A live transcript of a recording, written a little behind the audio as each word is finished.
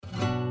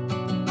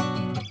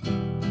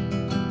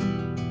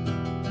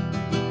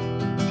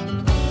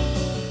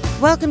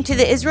Welcome to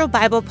the Israel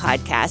Bible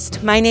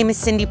Podcast. My name is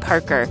Cindy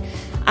Parker.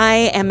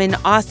 I am an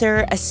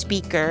author, a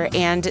speaker,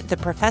 and the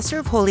professor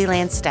of Holy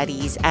Land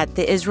Studies at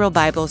the Israel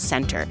Bible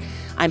Center.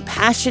 I'm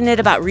passionate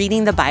about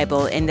reading the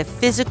Bible in the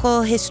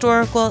physical,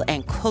 historical,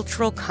 and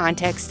cultural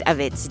context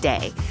of its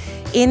day.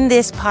 In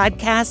this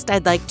podcast,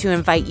 I'd like to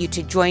invite you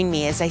to join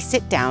me as I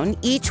sit down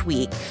each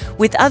week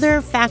with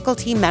other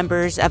faculty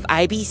members of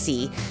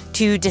IBC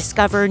to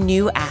discover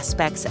new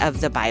aspects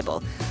of the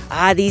Bible.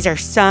 These are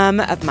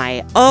some of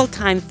my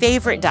all-time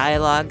favorite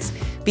dialogues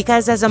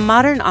because as a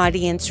modern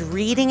audience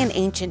reading an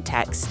ancient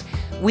text,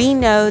 we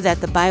know that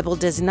the Bible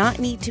does not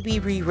need to be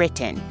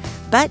rewritten,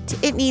 but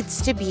it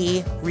needs to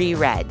be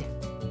reread.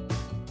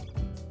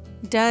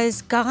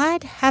 Does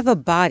God have a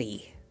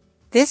body?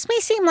 This may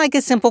seem like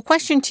a simple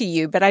question to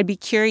you, but I'd be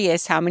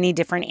curious how many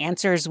different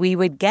answers we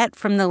would get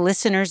from the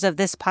listeners of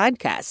this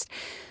podcast.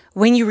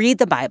 When you read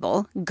the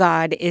Bible,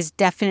 God is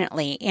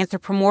definitely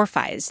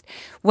anthropomorphized,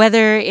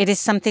 whether it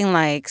is something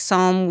like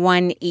Psalm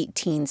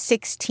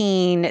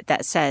 118:16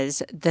 that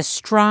says, "The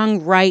strong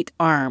right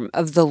arm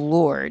of the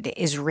Lord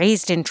is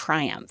raised in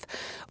triumph,"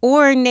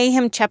 or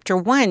Nahum chapter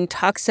 1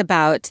 talks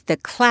about the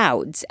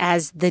clouds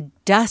as the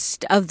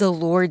dust of the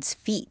Lord's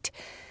feet.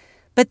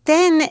 But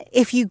then,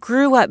 if you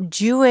grew up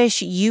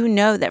Jewish, you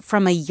know that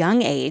from a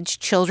young age,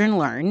 children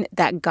learn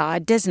that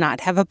God does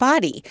not have a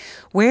body.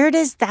 Where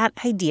does that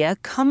idea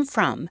come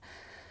from?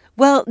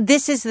 Well,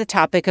 this is the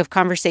topic of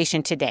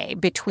conversation today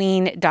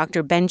between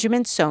Dr.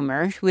 Benjamin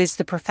Somer, who is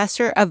the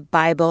professor of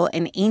Bible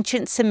and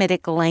Ancient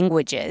Semitic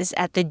Languages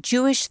at the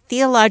Jewish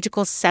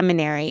Theological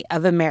Seminary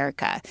of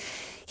America.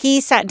 He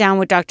sat down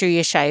with Dr.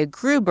 Yeshaya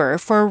Gruber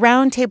for a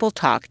roundtable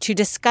talk to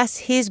discuss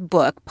his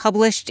book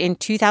published in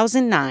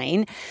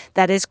 2009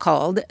 that is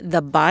called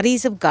The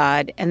Bodies of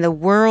God and the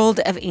World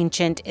of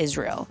Ancient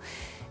Israel.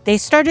 They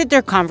started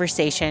their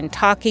conversation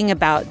talking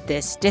about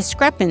this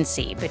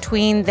discrepancy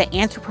between the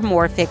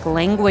anthropomorphic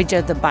language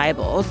of the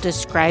Bible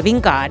describing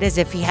God as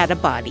if he had a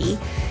body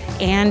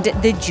and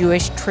the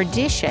Jewish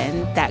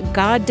tradition that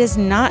God does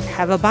not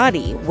have a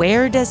body.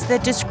 Where does the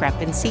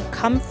discrepancy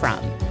come from?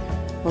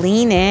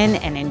 Lean in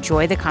and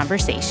enjoy the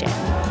conversation.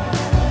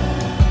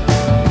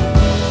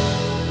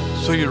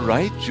 So you're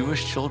right,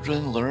 Jewish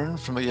children learn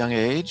from a young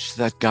age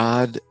that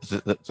God,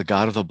 the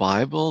God of the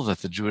Bible,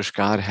 that the Jewish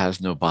God has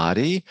no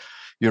body.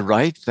 You're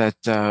right that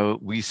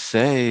we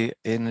say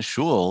in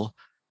shul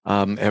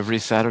every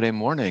Saturday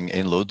morning,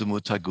 "Ein lo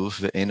demut haguf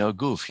ve'eino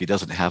guf." He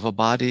doesn't have a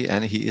body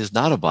and he is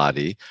not a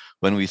body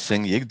when we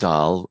sing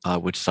Yigdal,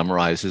 which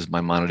summarizes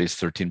Maimonides'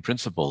 13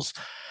 principles.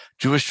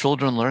 Jewish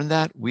children learn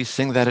that. We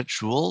sing that at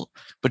shul,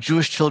 but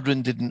Jewish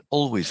children didn't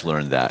always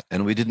learn that,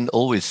 and we didn't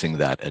always sing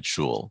that at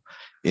shul.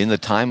 In the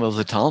time of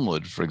the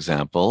Talmud, for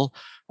example,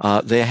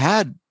 they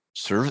had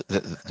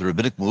the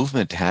rabbinic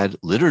movement had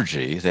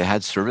liturgy. They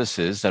had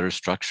services that are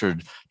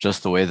structured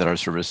just the way that our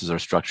services are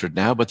structured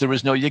now, but there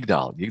was no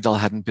Yigdal. Yigdal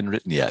hadn't been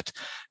written yet,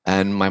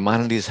 and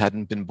Maimonides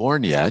hadn't been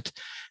born yet.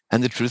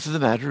 And the truth of the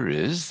matter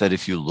is that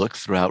if you look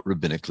throughout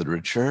rabbinic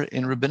literature,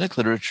 in rabbinic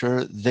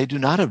literature, they do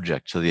not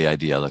object to the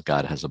idea that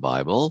God has a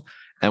Bible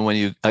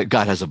and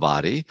God has a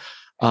body.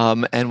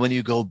 And when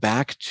you go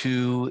back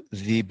to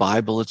the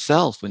Bible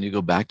itself, when you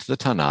go back to the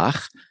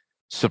Tanakh,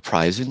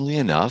 surprisingly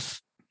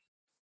enough,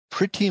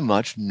 pretty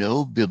much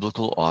no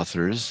biblical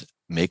authors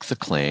make the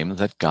claim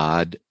that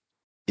God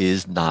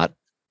is not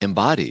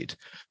embodied.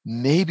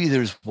 Maybe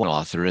there's one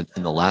author in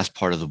the last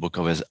part of the book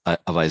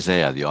of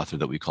Isaiah, the author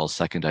that we call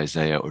Second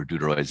Isaiah or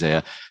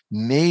Deutero-Isaiah.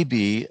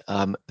 Maybe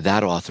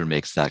that author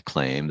makes that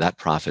claim, that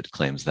prophet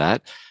claims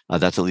that.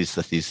 That's at least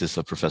the thesis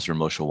of Professor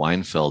Moshe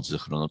Weinfeld,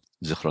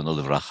 Zichrono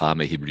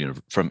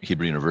Livracha, from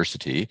Hebrew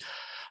University.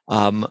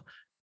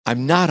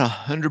 I'm not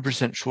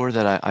 100% sure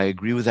that I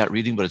agree with that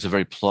reading, but it's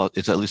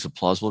at least a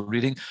plausible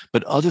reading.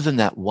 But other than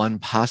that one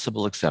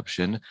possible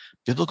exception,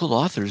 biblical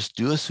authors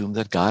do assume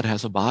that God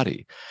has a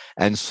body.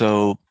 And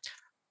so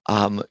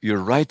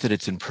you're right that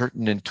it's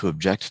impertinent to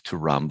object to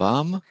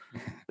Rambam,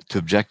 to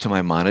object to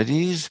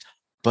Maimonides,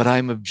 but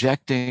I'm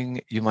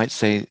objecting, you might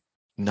say,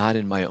 not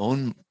in my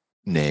own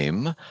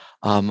name.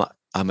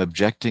 I'm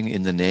objecting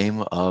in the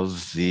name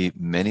of the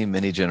many,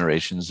 many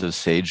generations of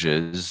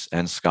sages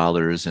and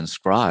scholars and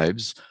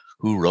scribes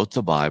who wrote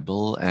the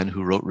Bible and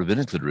who wrote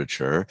rabbinic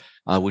literature,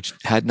 which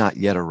had not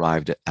yet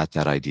arrived at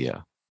that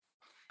idea.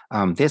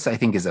 This, I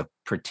think, is a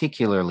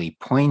particularly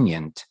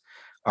poignant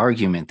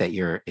argument that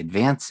you're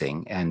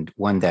advancing and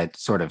one that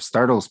sort of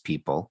startles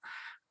people.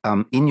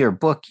 In your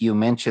book, you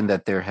mentioned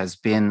that there has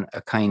been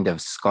a kind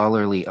of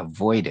scholarly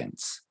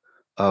avoidance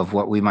of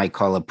what we might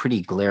call a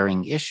pretty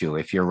glaring issue.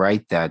 If you're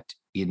right that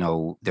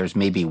there's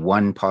maybe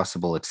one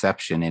possible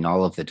exception in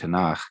all of the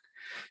Tanakh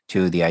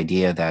to the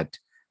idea that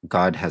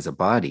God has a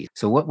body.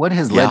 So what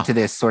has led to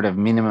this sort of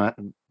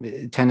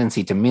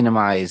tendency to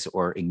minimize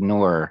or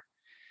ignore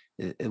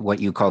what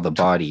you call the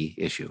body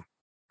issue?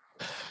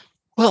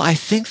 Well, I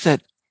think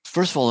that,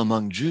 first of all,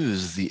 among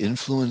Jews, the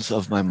influence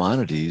of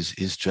Maimonides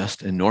is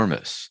just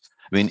enormous.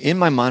 I mean, in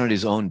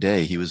Maimonides' own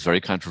day, he was very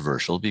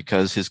controversial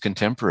because his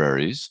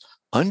contemporaries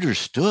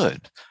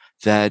understood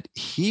that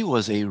he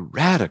was a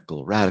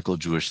radical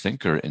Jewish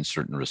thinker in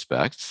certain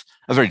respects,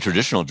 a very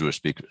traditional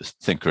Jewish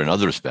thinker in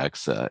other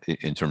respects,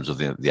 in terms of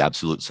the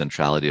absolute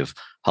centrality of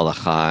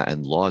halakha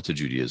and law to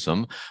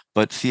Judaism,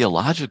 but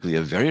theologically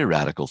a very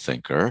radical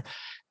thinker.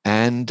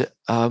 And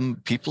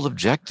people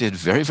objected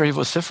very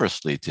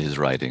vociferously to his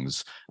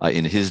writings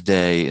in his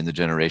day, in the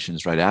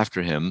generations right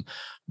after him.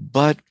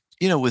 But,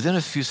 within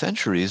a few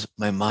centuries,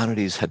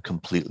 Maimonides had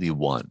completely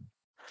won.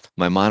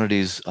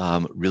 Maimonides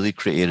really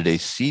created a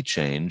sea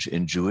change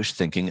in Jewish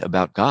thinking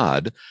about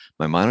God.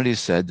 Maimonides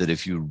said that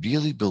if you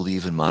really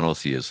believe in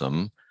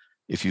monotheism,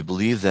 if you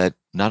believe that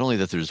not only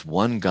that there's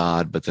one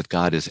God, but that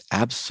God is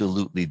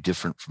absolutely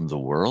different from the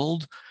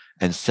world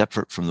and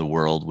separate from the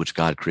world which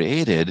God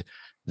created,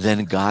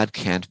 then God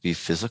can't be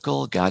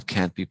physical. God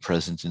can't be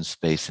present in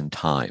space and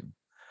time.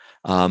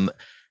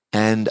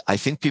 And I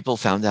think people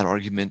found that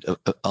argument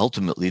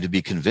ultimately to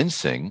be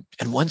convincing.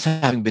 And once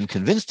having been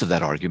convinced of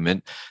that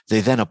argument, they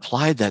then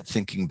applied that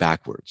thinking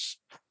backwards,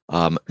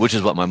 which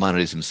is what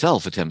Maimonides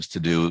himself attempts to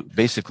do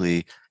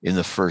basically in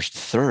the first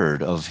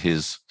third of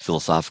his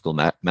philosophical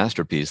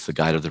masterpiece, The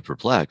Guide of the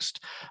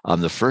Perplexed.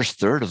 The first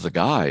third of the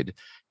guide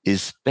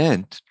is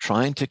spent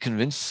trying to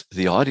convince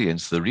the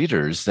audience, the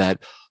readers,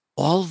 that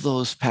all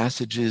those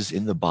passages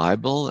in the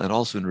Bible and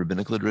also in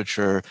rabbinic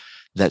literature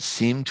that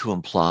seem to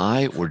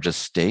imply or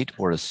just state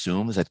or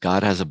assume that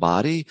God has a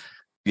body,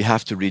 you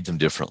have to read them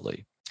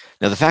differently.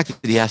 Now, the fact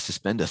that he has to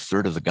spend a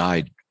third of the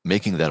guide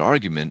making that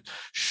argument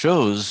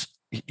shows,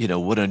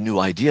 what a new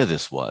idea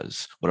this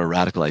was, what a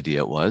radical idea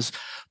it was.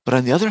 But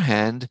on the other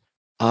hand,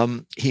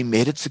 he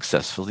made it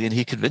successfully and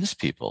he convinced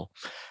people.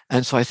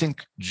 And so I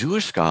think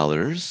Jewish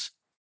scholars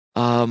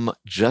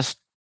just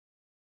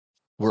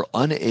were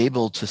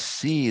unable to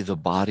see the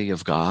body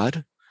of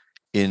God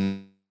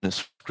in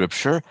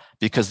Scripture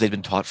because they'd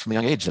been taught from a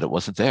young age that it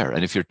wasn't there.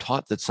 And if you're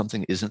taught that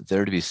something isn't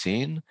there to be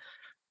seen,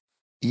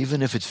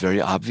 even if it's very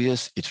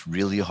obvious, it's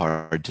really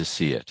hard to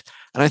see it.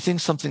 And I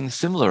think something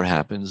similar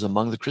happens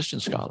among the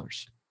Christian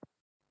scholars.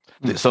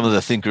 Some of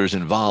the thinkers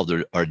involved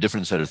are a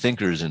different set of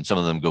thinkers, and some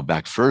of them go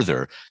back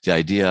further. The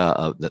idea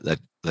of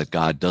that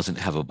God doesn't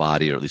have a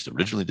body, or at least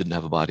originally didn't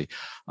have a body,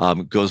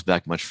 goes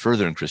back much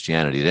further in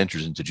Christianity. It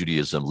enters into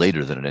Judaism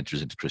later than it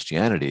enters into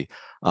Christianity.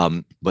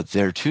 But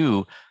there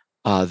too,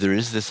 there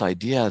is this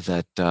idea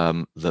that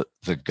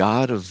the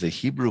God of the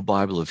Hebrew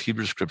Bible, of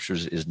Hebrew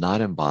scriptures, is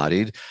not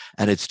embodied,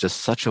 and it's just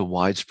such a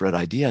widespread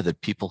idea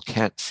that people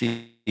can't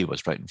see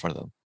what's right in front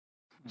of them.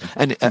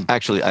 And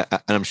actually,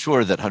 and I'm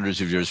sure that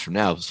hundreds of years from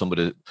now,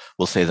 somebody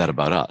will say that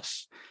about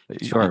us.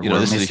 Sure,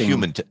 this is a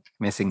human.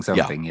 Missing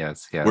something,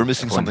 yes. We're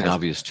missing something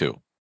obvious too.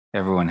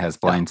 Everyone has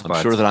blind spots.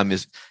 I'm sure that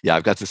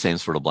I've got the same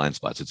sort of blind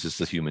spots. It's just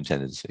a human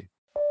tendency.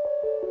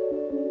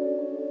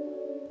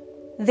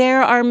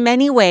 There are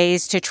many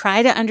ways to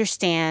try to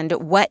understand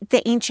what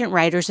the ancient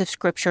writers of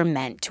Scripture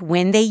meant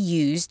when they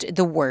used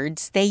the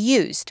words they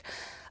used,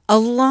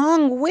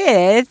 along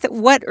with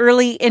what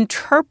early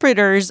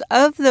interpreters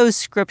of those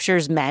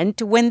scriptures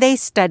meant when they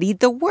studied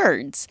the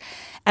words.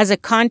 As a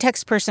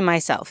context person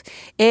myself,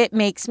 it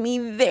makes me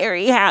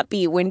very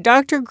happy when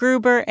Dr.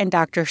 Gruber and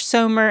Dr.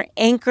 Sommer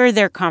anchor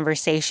their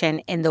conversation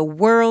in the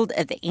world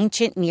of the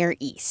ancient Near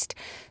East.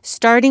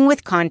 Starting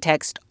with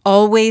context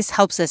always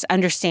helps us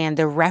understand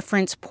the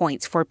reference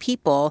points for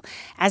people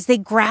as they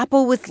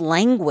grapple with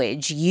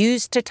language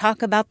used to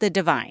talk about the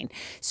divine.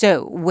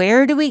 So,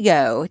 where do we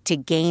go to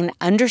gain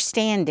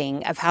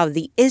understanding of how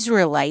the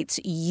Israelites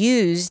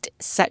used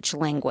such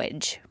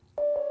language?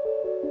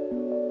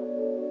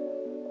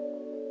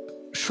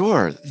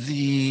 Sure.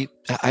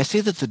 I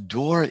say that the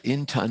door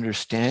into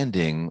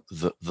understanding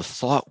the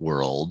thought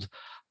world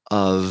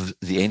of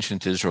the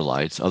ancient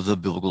Israelites, of the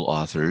biblical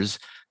authors,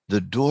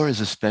 the door is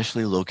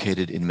especially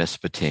located in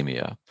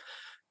Mesopotamia.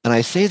 And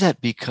I say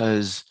that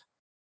because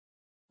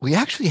we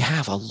actually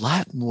have a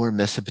lot more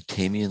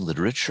Mesopotamian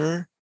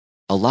literature,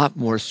 a lot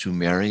more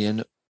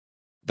Sumerian,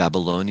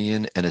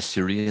 Babylonian, and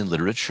Assyrian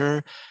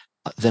literature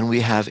than we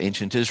have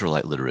ancient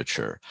Israelite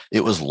literature.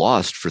 It was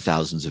lost for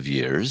thousands of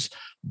years,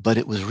 but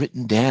it was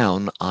written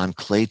down on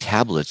clay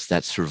tablets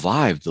that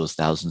survived those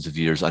thousands of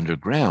years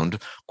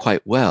underground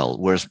quite well,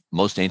 whereas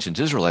most ancient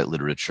Israelite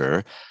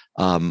literature,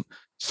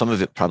 some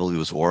of it probably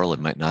was oral, it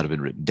might not have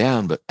been written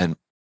down, and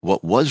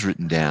what was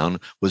written down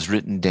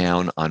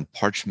on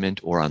parchment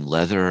or on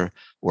leather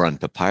or on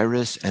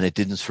papyrus, and it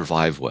didn't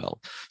survive well.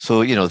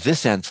 So,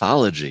 this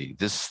anthology,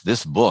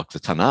 this book, the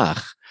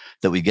Tanakh,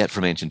 that we get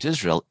from ancient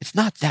Israel, it's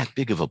not that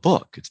big of a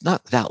book. It's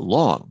not that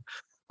long.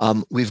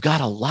 We've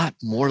got a lot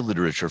more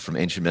literature from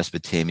ancient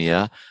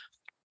Mesopotamia,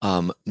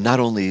 not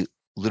only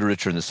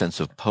literature in the sense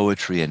of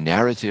poetry and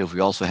narrative, we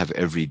also have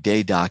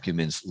everyday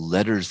documents,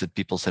 letters that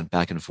people sent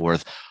back and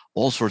forth,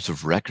 all sorts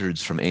of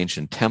records from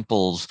ancient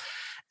temples.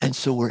 And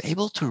so we're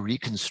able to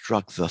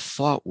reconstruct the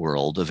thought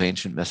world of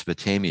ancient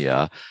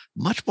Mesopotamia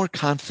much more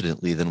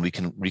confidently than we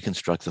can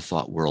reconstruct the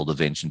thought world of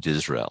ancient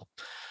Israel.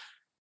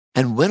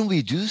 And when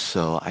we do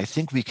so, I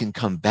think we can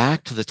come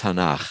back to the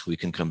Tanakh, we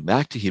can come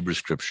back to Hebrew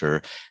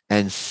scripture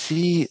and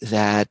see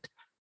that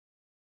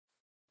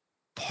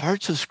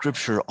parts of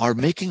Scripture are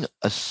making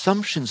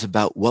assumptions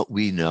about what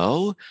we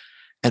know.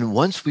 And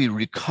once we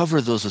recover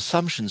those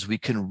assumptions, we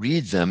can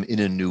read them in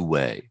a new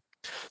way.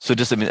 So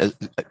just,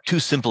 two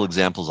simple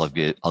examples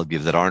I'll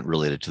give that aren't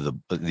related to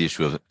the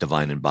issue of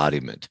divine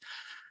embodiment.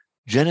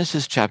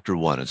 Genesis chapter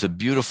 1, it's a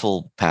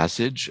beautiful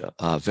passage,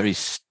 very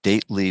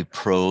stately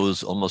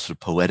prose, almost a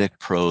poetic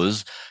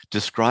prose,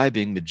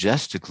 describing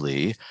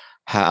majestically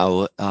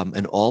how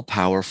an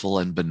all-powerful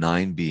and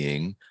benign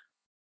being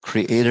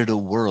created a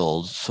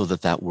world so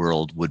that that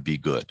world would be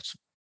good.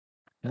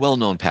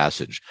 Well-known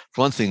passage.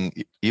 For one thing,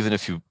 even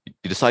if you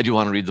decide you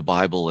want to read the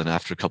Bible and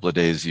after a couple of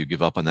days you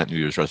give up on that New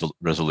Year's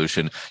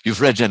resolution,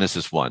 you've read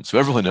Genesis 1. So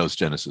everyone knows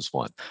Genesis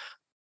 1.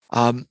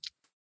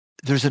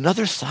 There's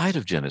another side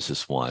of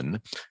Genesis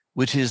 1,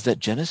 which is that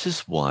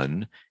Genesis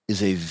 1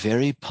 is a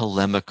very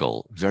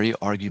polemical, very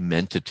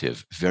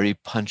argumentative, very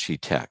punchy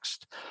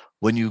text.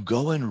 When you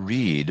go and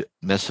read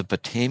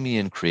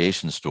Mesopotamian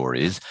creation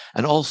stories,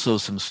 and also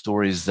some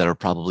stories that are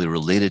probably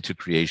related to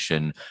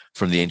creation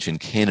from the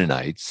ancient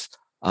Canaanites,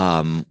 who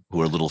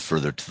are a little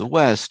further to the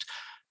west,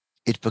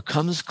 it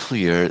becomes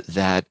clear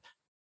that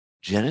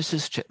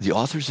the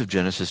authors of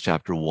Genesis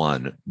chapter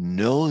 1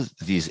 know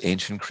these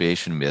ancient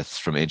creation myths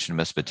from ancient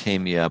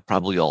Mesopotamia,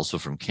 probably also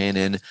from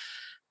Canaan.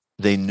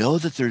 They know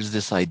that there's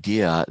this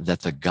idea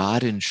that the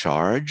God in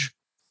charge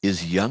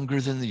is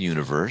younger than the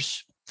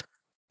universe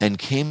and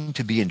came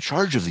to be in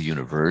charge of the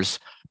universe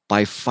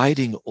by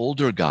fighting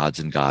older gods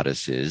and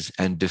goddesses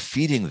and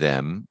defeating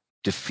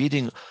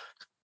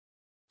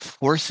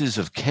forces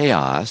of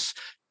chaos.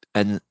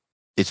 And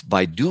it's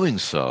by doing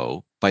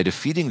so, by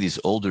defeating these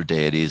older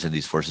deities and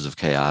these forces of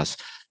chaos,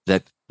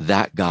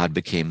 that God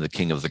became the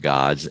king of the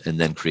gods and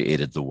then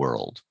created the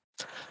world.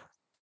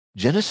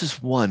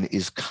 Genesis 1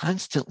 is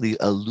constantly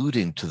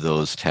alluding to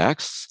those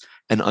texts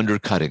and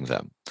undercutting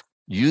them,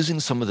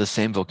 using some of the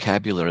same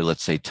vocabulary,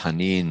 let's say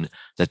tanin,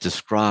 that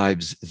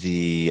describes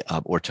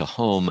or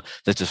tahom,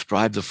 that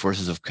describe the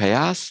forces of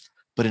chaos.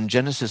 But in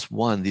Genesis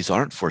 1, these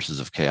aren't forces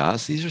of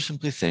chaos. These are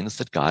simply things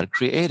that God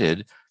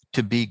created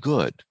to be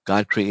good.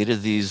 God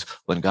created these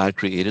when God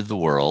created the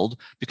world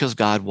because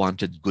God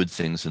wanted good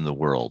things in the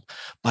world.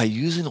 By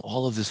using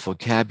all of this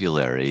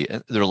vocabulary,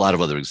 and there are a lot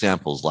of other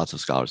examples, lots of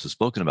scholars have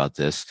spoken about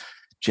this,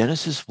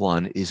 Genesis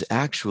 1 is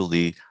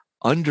actually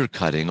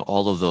undercutting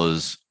all of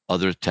those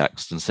other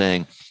texts and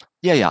saying,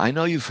 yeah, I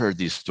know you've heard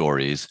these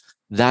stories.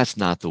 That's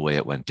not the way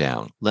it went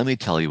down. Let me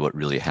tell you what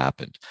really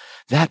happened.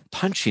 That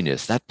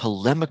punchiness, that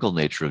polemical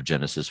nature of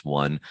Genesis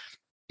 1,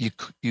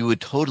 you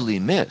would totally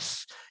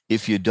miss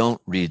if you don't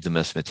read the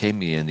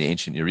Mesopotamian, the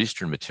ancient Near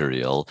Eastern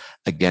material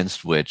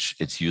against which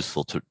it's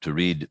useful to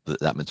read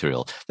that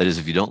material. That is,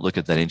 if you don't look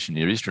at that ancient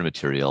Near Eastern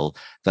material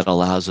that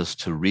allows us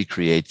to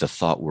recreate the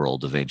thought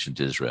world of ancient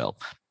Israel.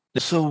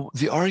 So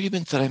the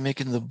argument that I make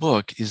in the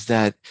book is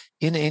that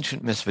in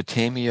ancient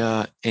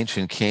Mesopotamia,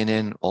 ancient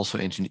Canaan, also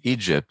ancient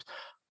Egypt,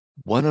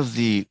 one of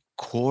the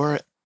core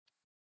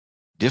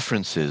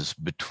differences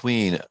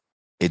between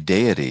a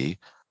deity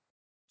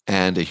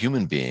and a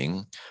human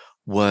being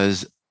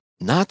was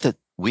not that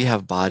we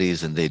have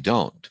bodies and they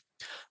don't,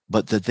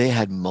 but that they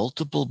had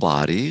multiple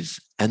bodies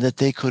and that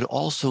they could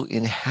also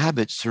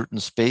inhabit certain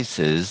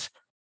spaces,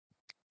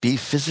 be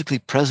physically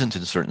present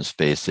in certain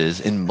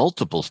spaces, in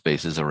multiple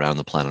spaces around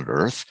the planet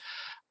Earth,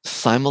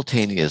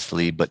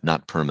 simultaneously, but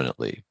not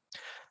permanently.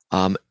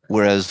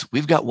 Whereas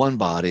we've got one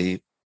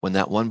body, when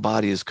that one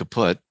body is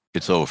kaput,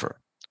 it's over,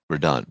 we're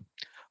done.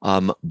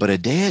 But a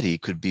deity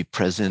could be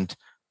present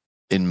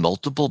in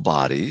multiple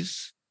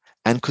bodies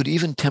and could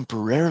even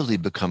temporarily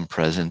become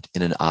present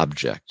in an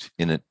object,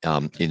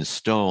 in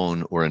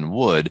stone or in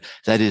wood,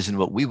 that is in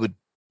what we would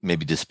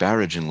maybe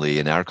disparagingly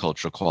in our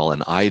culture call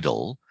an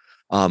idol,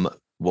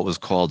 what was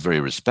called very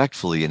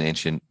respectfully in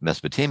ancient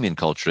Mesopotamian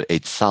culture a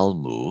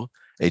tsalmu.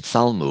 A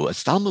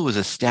tsalmu is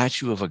a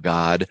statue of a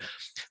god,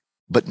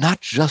 but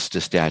not just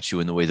a statue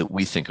in the way that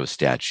we think of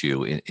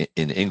statue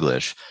in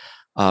English.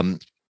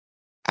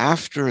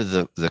 After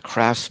the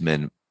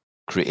craftsman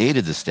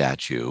created the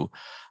statue,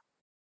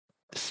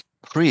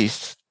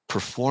 priests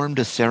performed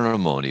a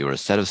ceremony or a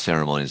set of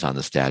ceremonies on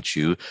the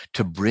statue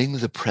to bring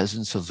the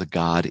presence of the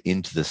god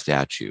into the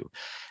statue.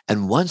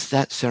 And once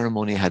that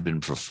ceremony had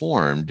been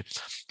performed,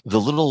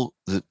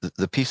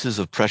 the pieces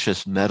of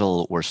precious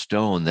metal or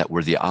stone that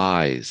were the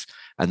eyes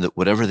and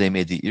whatever they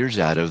made the ears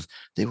out of,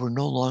 they were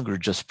no longer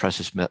just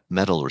precious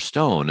metal or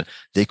stone.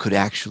 They could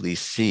actually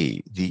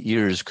see. The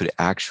ears could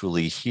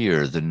actually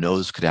hear. The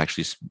nose could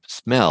actually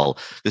smell.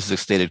 This is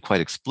stated quite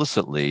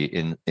explicitly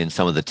in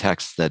some of the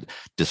texts that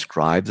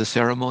describe the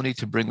ceremony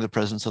to bring the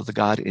presence of the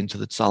god into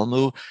the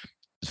Tsalmu.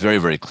 It's very,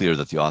 very clear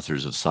that the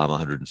authors of Psalm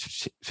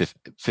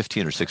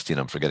 115 or 16,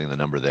 I'm forgetting the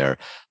number there,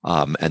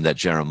 and that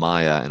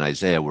Jeremiah and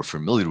Isaiah were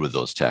familiar with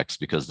those texts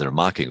because they're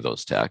mocking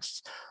those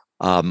texts.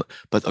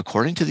 But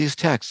according to these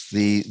texts,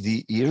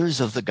 the ears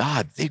of the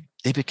god,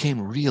 they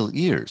became real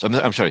ears.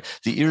 I'm sorry,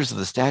 the ears of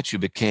the statue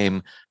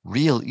became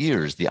real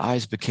ears. The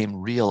eyes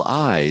became real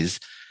eyes.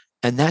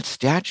 And that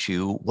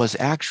statue was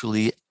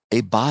actually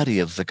a body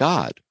of the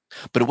god.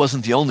 But it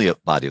wasn't the only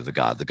body of the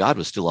God. The God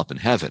was still up in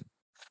heaven.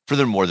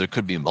 Furthermore, there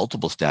could be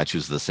multiple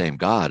statues of the same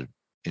God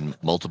in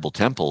multiple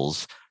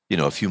temples,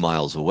 a few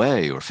miles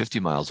away or 50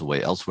 miles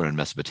away elsewhere in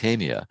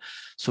Mesopotamia.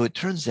 So it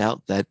turns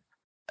out that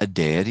a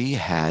deity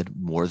had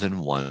more than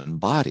one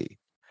body.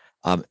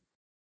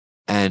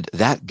 And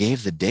that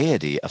gave the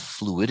deity a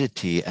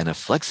fluidity and a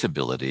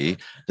flexibility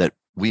that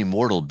we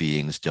mortal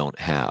beings don't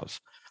have.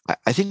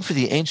 I think for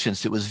the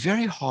ancients, it was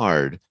very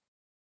hard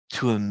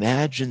to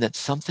imagine that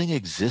something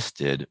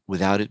existed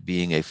without it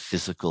being a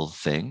physical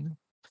thing.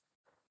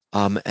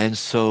 And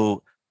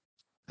so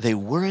they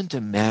weren't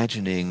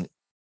imagining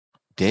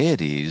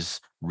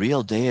deities,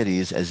 real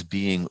deities, as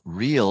being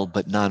real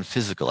but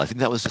non-physical. I think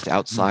that was just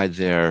outside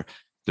their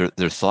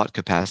thought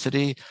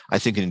capacity. I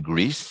think in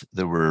Greece,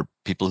 there were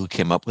people who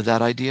came up with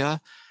that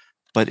idea,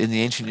 but in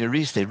the ancient Near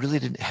East, they really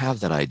didn't have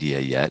that idea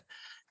yet.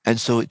 And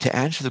so to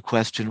answer the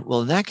question,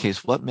 well, in that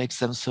case, what makes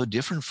them so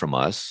different from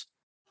us?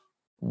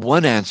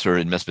 One answer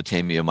in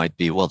Mesopotamia might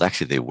be, well,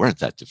 actually, they weren't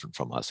that different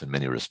from us in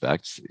many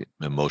respects,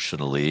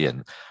 emotionally,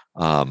 and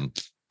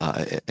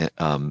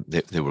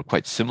they were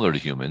quite similar to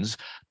humans,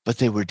 but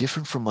they were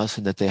different from us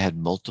in that they had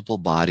multiple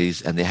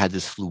bodies and they had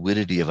this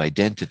fluidity of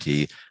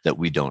identity that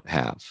we don't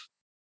have.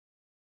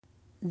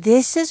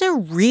 This is a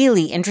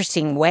really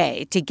interesting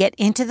way to get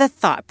into the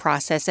thought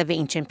process of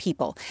ancient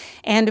people,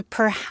 and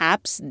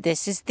perhaps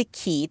this is the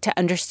key to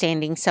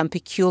understanding some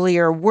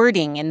peculiar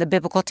wording in the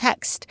biblical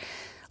text.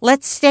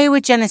 Let's stay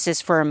with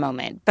Genesis for a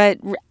moment, but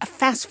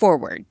fast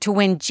forward to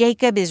when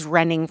Jacob is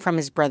running from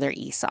his brother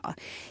Esau.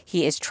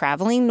 He is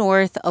traveling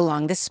north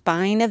along the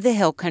spine of the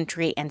hill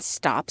country and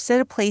stops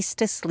at a place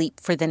to sleep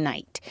for the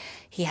night.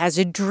 He has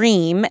a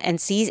dream and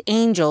sees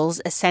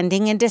angels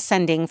ascending and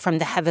descending from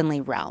the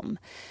heavenly realm.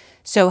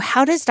 So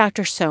how does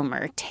Dr.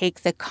 Sommer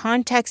take the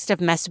context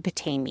of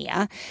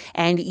Mesopotamia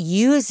and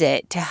use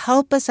it to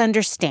help us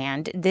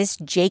understand this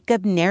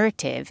Jacob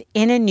narrative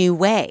in a new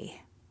way?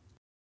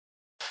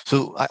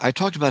 So I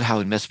talked about how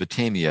in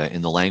Mesopotamia,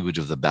 in the language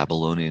of the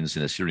Babylonians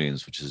and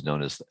Assyrians, which is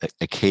known as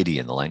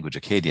Akkadian, the language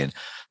Akkadian,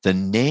 the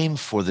name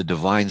for the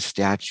divine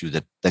statue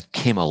that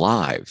came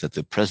alive, that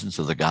the presence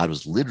of the God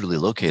was literally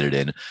located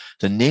in,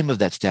 the name of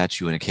that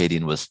statue in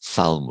Akkadian was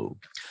Tsalmu.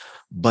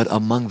 But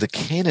among the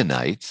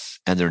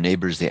Canaanites and their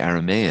neighbors, the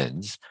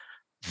Aramaeans,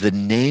 the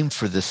name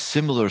for the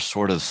similar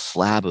sort of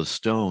slab of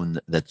stone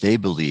that they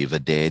believe a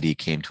deity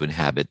came to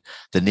inhabit,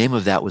 the name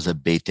of that was a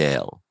Beit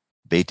El.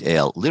 Beit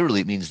El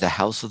literally means the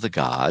house of the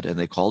God, and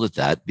they called it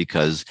that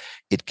because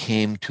it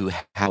came to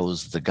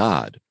house the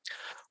God.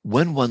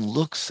 When one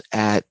looks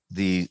at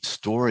the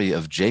story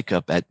of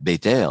Jacob at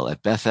Beit El,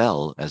 at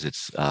Bethel, as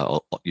it's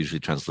usually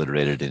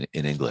transliterated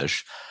in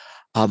English,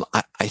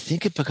 I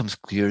think it becomes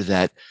clear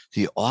that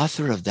the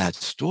author of that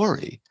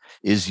story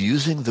is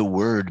using the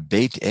word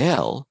Beit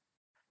El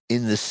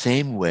in the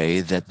same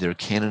way that their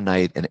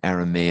Canaanite and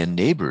Aramaean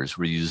neighbors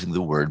were using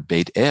the word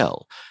Beit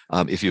El.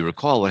 If you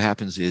recall, what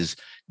happens is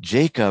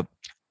Jacob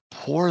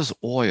pours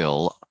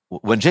oil.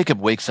 When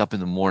Jacob wakes up in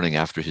the morning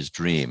after his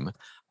dream,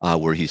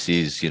 where he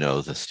sees,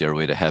 the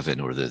stairway to heaven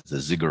or the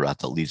ziggurat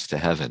that leads to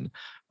heaven,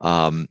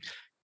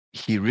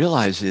 he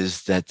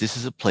realizes that this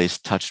is a place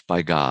touched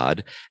by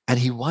God, and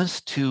he wants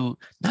to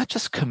not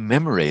just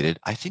commemorate it,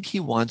 I think he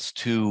wants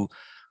to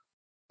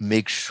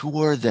make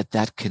sure that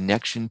that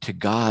connection to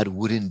God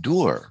would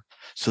endure,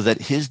 so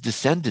that his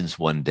descendants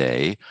one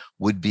day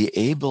would be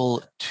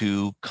able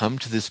to come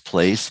to this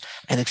place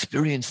and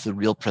experience the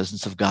real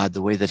presence of God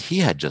the way that he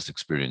had just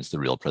experienced the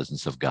real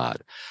presence of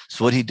God.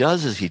 So what he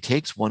does is he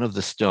takes one of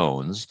the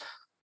stones,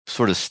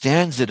 sort of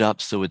stands it up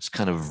so it's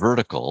kind of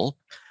vertical,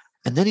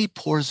 and then he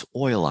pours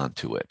oil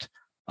onto it.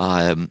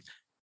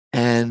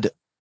 And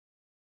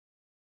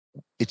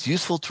it's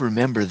useful to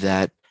remember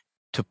that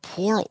to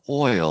pour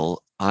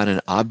oil on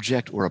an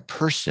object or a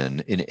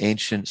person in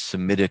ancient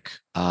Semitic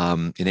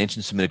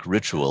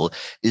ritual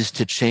is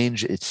to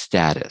change its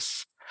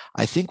status.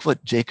 I think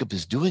what Jacob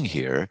is doing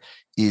here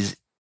is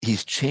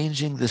he's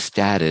changing the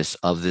status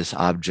of this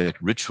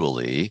object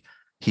ritually.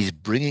 He's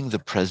bringing the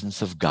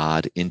presence of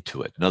God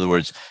into it. In other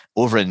words,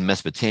 over in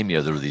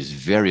Mesopotamia, there were these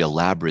very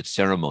elaborate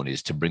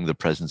ceremonies to bring the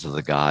presence of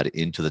the God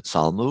into the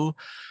Tsalmu.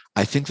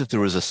 I think that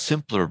there was a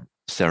simpler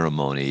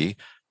ceremony,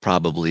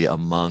 probably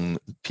among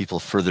people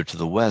further to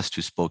the west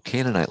who spoke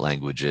Canaanite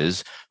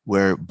languages,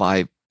 where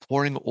by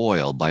pouring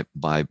oil,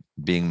 by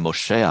being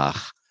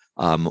mosheach,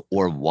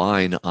 or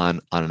wine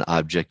on an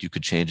object, you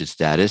could change its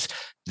status.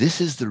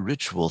 This is the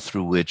ritual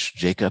through which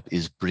Jacob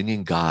is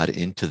bringing God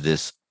into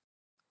this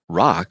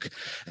rock,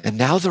 and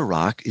now the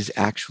rock is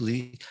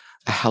actually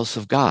a house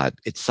of God.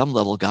 At some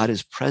level, God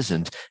is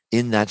present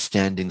in that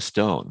standing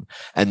stone.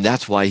 And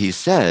that's why he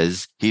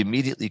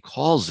immediately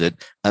calls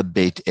it a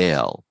Beit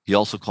El. He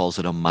also calls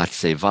it a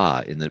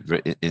Matseva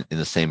in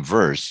the same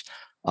verse.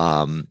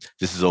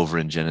 This is over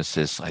in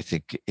Genesis, I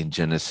think in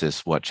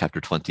Genesis,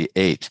 chapter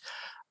 28.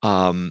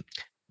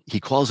 He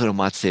calls it a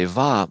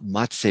Matseva.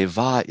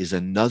 Matseva is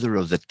another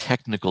of the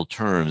technical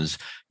terms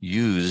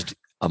used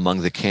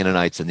among the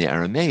Canaanites and the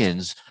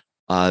Aramaeans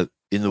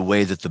in the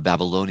way that the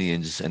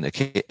Babylonians and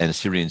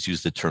Assyrians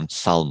use the term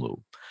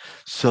Tsalmu.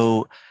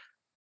 So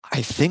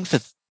I think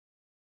that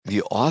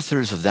the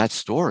authors of that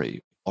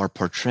story are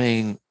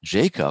portraying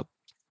Jacob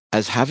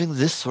as having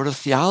this sort of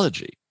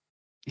theology.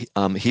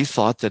 He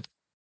thought that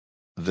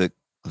the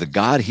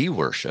God he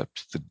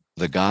worshipped,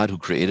 the God who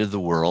created the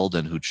world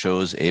and who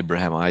chose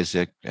Abraham,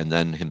 Isaac, and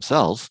then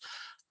himself,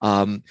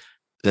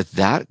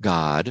 that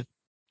God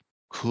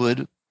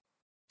could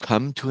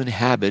come to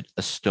inhabit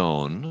a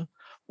stone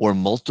or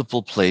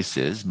multiple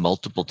places,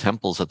 multiple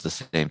temples at the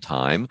same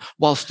time,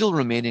 while still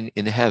remaining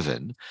in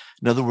heaven.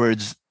 In other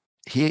words,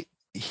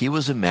 he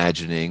was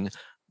imagining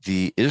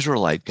the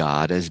Israelite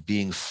God as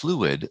being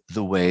fluid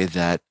the way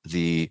that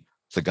the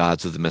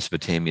gods of the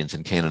Mesopotamians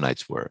and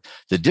Canaanites were.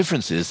 The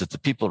difference is that the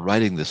people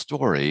writing the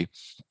story,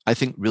 I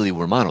think, really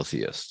were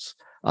monotheists.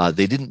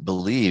 They didn't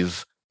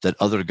believe that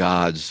other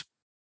gods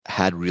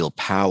had real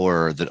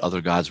power, that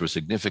other gods were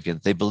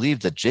significant. They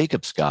believed that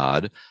Jacob's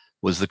God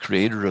was the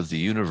creator of the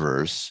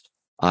universe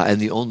and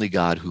the only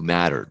God who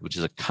mattered, which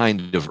is a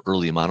kind of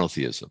early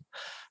monotheism.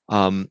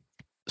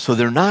 So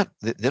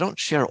they don't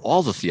share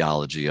all the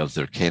theology of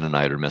their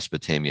Canaanite or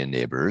Mesopotamian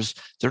neighbors.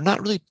 They're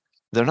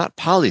not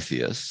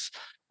polytheists,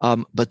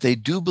 but they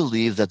do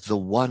believe that the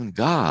one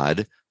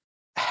God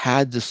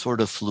had the sort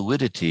of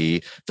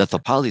fluidity that the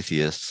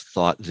polytheists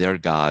thought their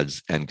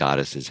gods and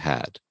goddesses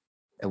had.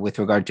 With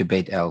regard to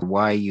Beit El,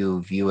 why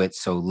you view it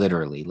so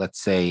literally? Let's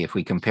say if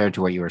we compare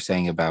to what you were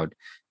saying about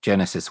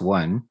Genesis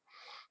 1,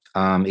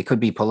 it could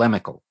be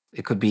polemical.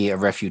 It could be a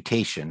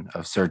refutation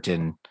of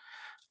certain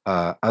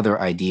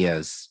other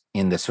ideas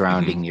in the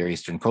surrounding Near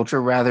Eastern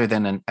culture rather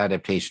than an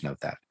adaptation of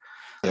that.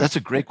 That's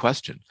a great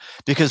question,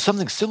 because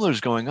something similar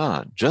is going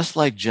on. Just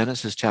like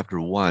Genesis chapter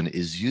 1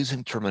 is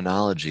using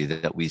terminology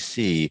that we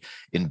see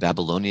in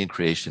Babylonian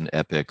creation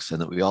epics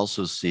and that we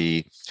also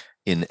see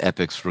in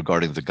epics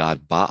regarding the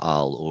god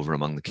Baal over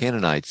among the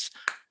Canaanites,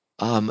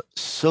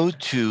 so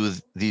too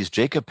these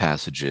Jacob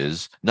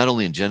passages, not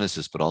only in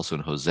Genesis, but also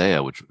in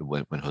Hosea, which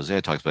when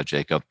Hosea talks about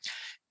Jacob,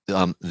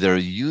 they're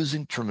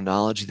using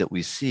terminology that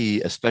we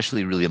see,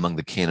 especially really among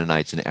the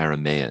Canaanites and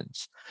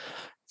Arameans.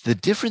 The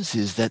difference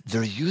is that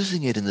they're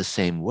using it in the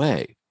same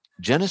way.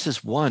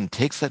 Genesis 1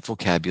 takes that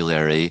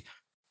vocabulary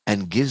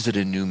and gives it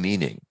a new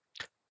meaning.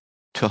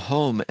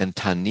 Tehom and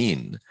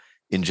Tanin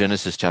in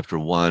Genesis chapter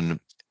 1,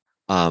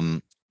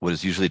 what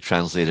is usually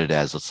translated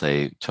as, let's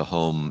say,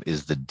 Tehom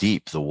is the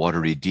deep, the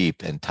watery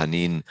deep, and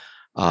Tanin,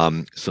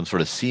 some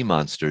sort of sea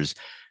monsters.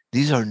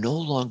 These are no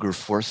longer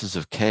forces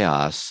of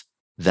chaos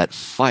that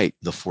fight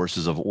the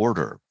forces of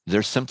order.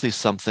 They're simply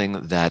something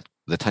that,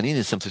 the Tanin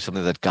is simply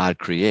something that God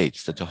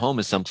creates. The Tehom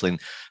is something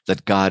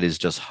that God is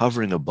just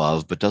hovering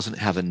above, but doesn't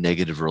have a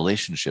negative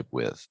relationship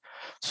with.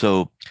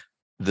 So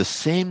the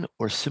same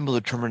or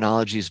similar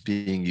terminology is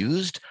being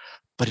used,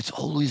 but it's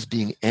always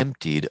being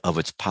emptied of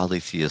its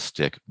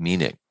polytheistic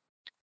meaning.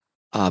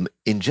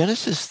 In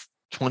Genesis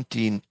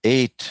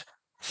 28,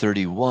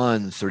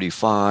 31,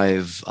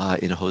 35,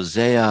 in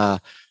Hosea,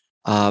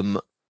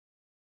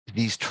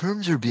 these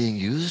terms are being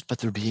used, but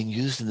they're being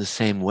used in the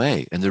same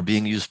way, and they're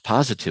being used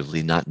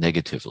positively, not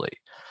negatively.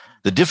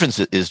 The difference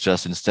is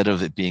just instead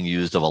of it being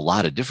used of a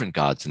lot of different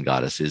gods and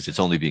goddesses, it's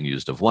only being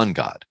used of one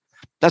God.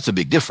 That's a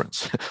big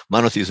difference.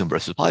 Monotheism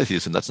versus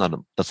polytheism, that's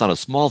not a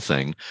small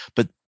thing,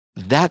 but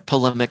that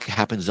polemic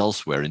happens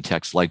elsewhere in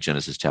texts like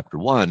Genesis chapter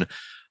 1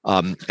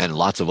 and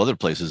lots of other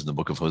places in the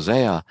book of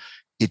Hosea.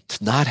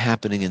 It's not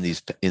happening in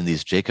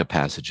these Jacob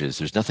passages.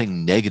 There's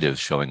nothing negative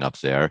showing up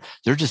there.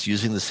 They're just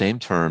using the same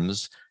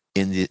terms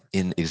in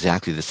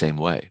exactly the same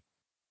way.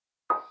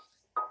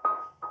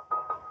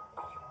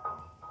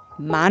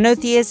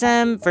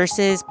 Monotheism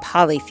versus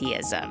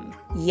polytheism.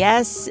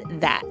 Yes,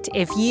 that.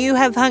 If you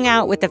have hung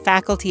out with the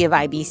faculty of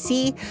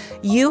IBC,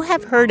 you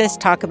have heard us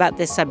talk about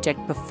this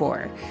subject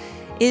before.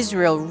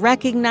 Israel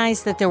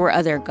recognized that there were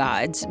other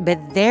gods, but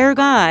their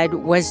God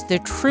was the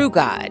true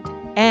God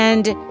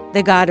and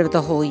the God of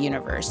the whole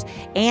universe,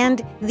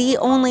 and the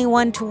only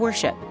one to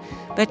worship.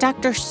 But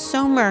Dr.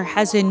 Sommer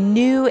has a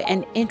new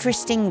and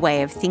interesting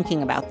way of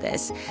thinking about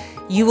this.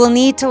 You will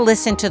need to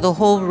listen to the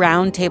whole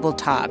roundtable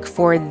talk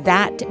for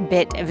that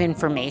bit of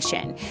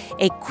information.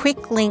 A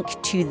quick link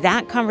to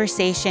that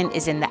conversation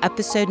is in the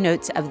episode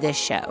notes of this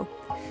show.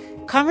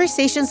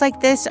 Conversations like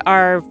this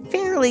are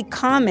fairly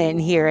common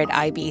here at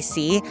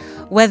IBC,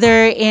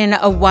 whether in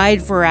a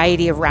wide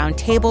variety of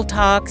roundtable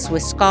talks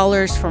with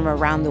scholars from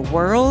around the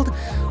world,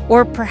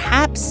 or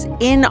perhaps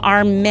in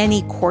our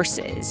many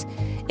courses.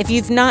 If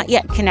you've not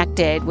yet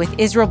connected with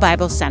Israel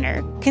Bible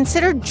Center,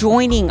 consider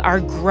joining our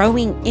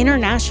growing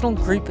international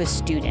group of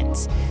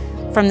students.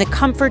 From the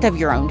comfort of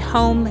your own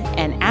home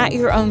and at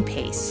your own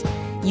pace,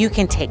 you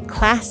can take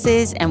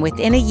classes and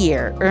within a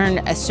year earn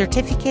a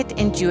certificate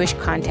in Jewish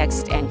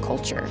context and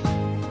culture.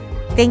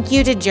 Thank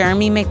you to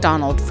Jeremy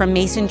McDonald from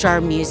Mason Jar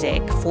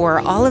Music for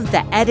all of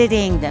the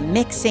editing, the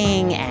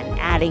mixing, and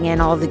adding in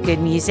all the good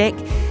music.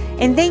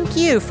 And thank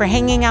you for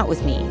hanging out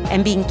with me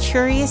and being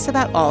curious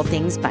about all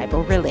things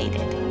Bible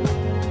related.